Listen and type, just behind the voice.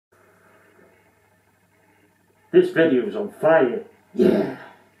This video is on fire. Yeah.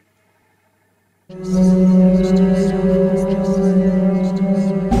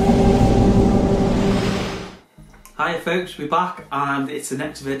 Hiya folks, we're back and it's the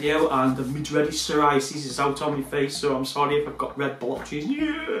next video and the dreaded psoriasis is out on my face, so I'm sorry if I've got red blotches.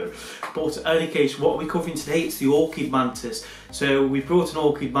 Yeah. But in any case, what are we covering today? It's the Orchid Mantis. So we brought an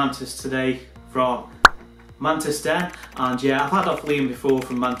Orchid Mantis today from Mantis Den, and yeah, I've had off Liam before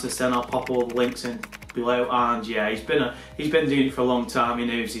from Mantis Den. I'll pop all the links in below, and yeah, he's been doing it for a long time. He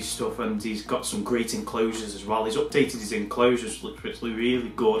knows his stuff and he's got some great enclosures as well. He's updated his enclosures, look really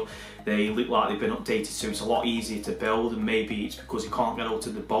good. They look like they've been updated, so it's a lot easier to build, and maybe it's because he can't get out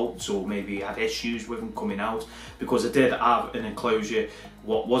of the bolts, or maybe he had issues with them coming out, because I did have an enclosure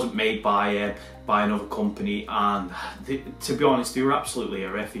what wasn't made by another company, and to be honest, they were absolutely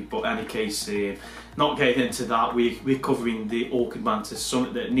horrific. But in any case, not getting into that, we're covering the Orchid Mantis,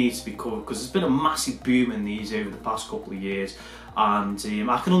 something that needs to be covered because there's been a massive boom in these over the past couple of years. And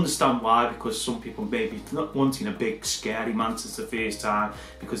I can understand why, because some people may be not wanting a big scary mantis the first time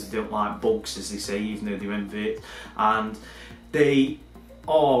because they don't like bugs, as they say, even though they're inverts. And they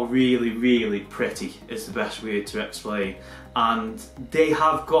are really pretty, is the best word to explain. And they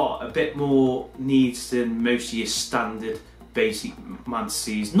have got a bit more needs than most of your standard basic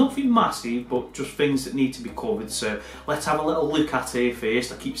mantises. Nothing massive, but just things that need to be covered. So let's have a little look at her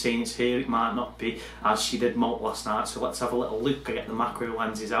first. I keep saying it's here, it might not be, as she did molt last night. So let's have a little look, get the macro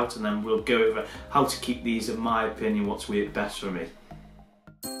lenses out, and then we'll go over how to keep these, in my opinion, what's worked best for me.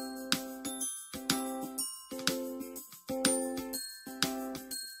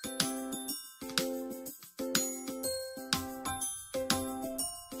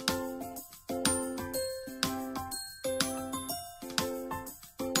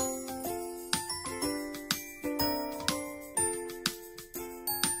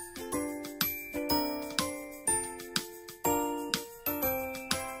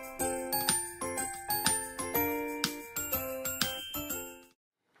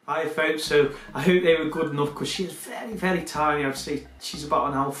 Hi folks, so I hope they were good enough, because she's very tiny. I'd say she's about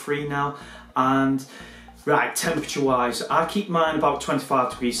an L3 now. And right, temperature wise, I keep mine about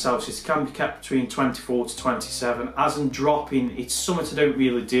 25 degrees Celsius. It can be kept between 24 to 27. As I'm dropping, it's something I don't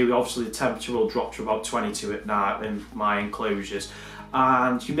really do. Obviously the temperature will drop to about 22 at night in my enclosures.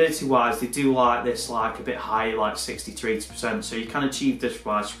 And humidity wise, they do like this, like a bit higher, like 60–80%, so you can achieve this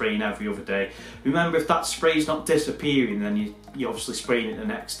by spraying every other day. Remember, if that spray is not disappearing, then you're obviously spraying it the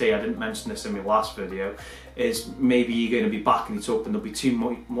next day. I didn't mention this in my last video, is maybe you're going to be backing it up and there'll be too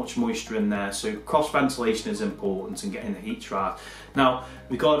much moisture in there. So cross ventilation is important and getting the heat right. Now,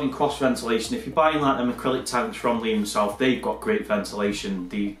 regarding cross ventilation, if you're buying like them acrylic tanks from Liam himself, they've got great ventilation.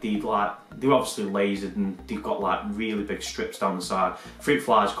 They're obviously lasered and they've got like really big strips down the side. Fruit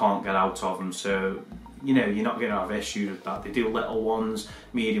flies can't get out of them, so you know you're not going to have issues with that. They do little ones,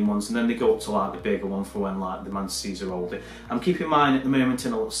 medium ones, and then they go up to like the bigger one for when like the mantises are older. I'm keeping mine at the moment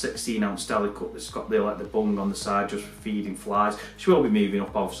in a little 16-ounce deli cup that's got the bung on the side just for feeding flies. She will be moving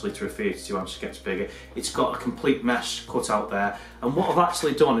up obviously to a 32 ounce as it gets bigger. It's got a complete mesh cut out there, and what I've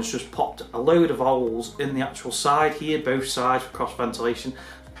actually done is just popped a load of holes in the actual side here, both sides, for cross ventilation.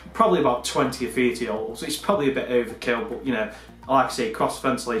 Probably about 20 or 30 holes. It's probably a bit overkill, but you know, like I say, cross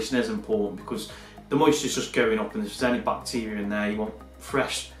ventilation is important because the moisture's just going up, and if there's any bacteria in there, you want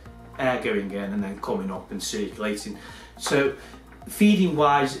fresh air going in and then coming up and circulating. So feeding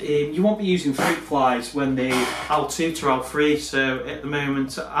wise, you won't be using fruit flies when they're L2 to L3. So at the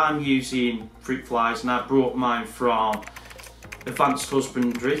moment I'm using fruit flies, and I brought mine from Advanced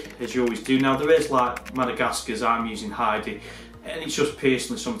Husbandry, as you always do. Now there is like Madagascar's, I'm using Heidi, and it's just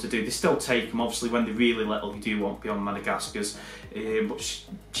personally something to do. They still take them, obviously when they're really little you do want to be on Madagascar's, but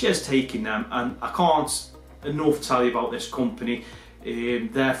she is taking them, and I can't enough tell you about this company.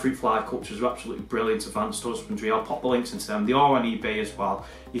 Their fruit fly cultures are absolutely brilliant. Advanced Husbandry, I'll pop the links into them. They are on eBay as well.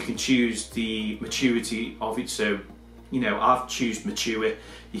 You can choose the maturity of it, so you know, I've chosen mature.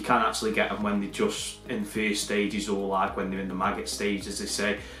 You can actually get them when they're just in first stages, or like when they're in the maggot stage, as they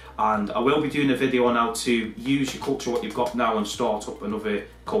say. And I will be doing a video on how to use your culture, what you've got now, and start up another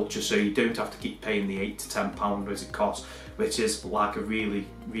culture, so you don't have to keep paying the £8 to £10 as it costs, which is like a really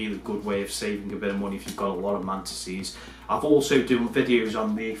good way of saving a bit of money if you've got a lot of mantises. I've also done videos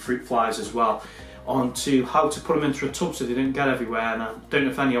on the fruit flies as well, onto how to put them into a tub so they don't get everywhere, and I don't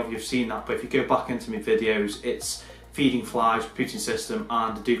know if any of you have seen that, but if you go back into my videos, it's feeding flies, putting system,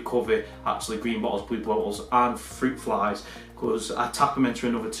 and I do cover actually green bottles, blue bottles and fruit flies, because I tap them into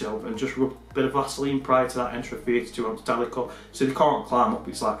another tub and just rub a bit of Vaseline prior to that into a 32 ounce deli cup so they can't climb up,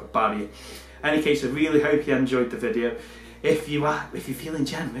 it's like a barrier. In any case, I really hope you enjoyed the video. If you're feeling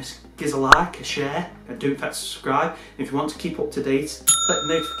generous, give us a like, a share, and don't forget to subscribe. If you want to keep up to date, click the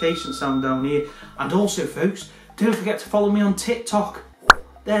notification sound down here. And also, folks, don't forget to follow me on TikTok.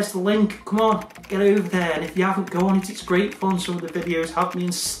 There's the link. Come on, get over there. And if you haven't, go on it. It's great fun. Some of the videos have me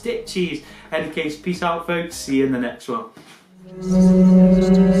in stitches. Any case, peace out, folks. See you in the next one.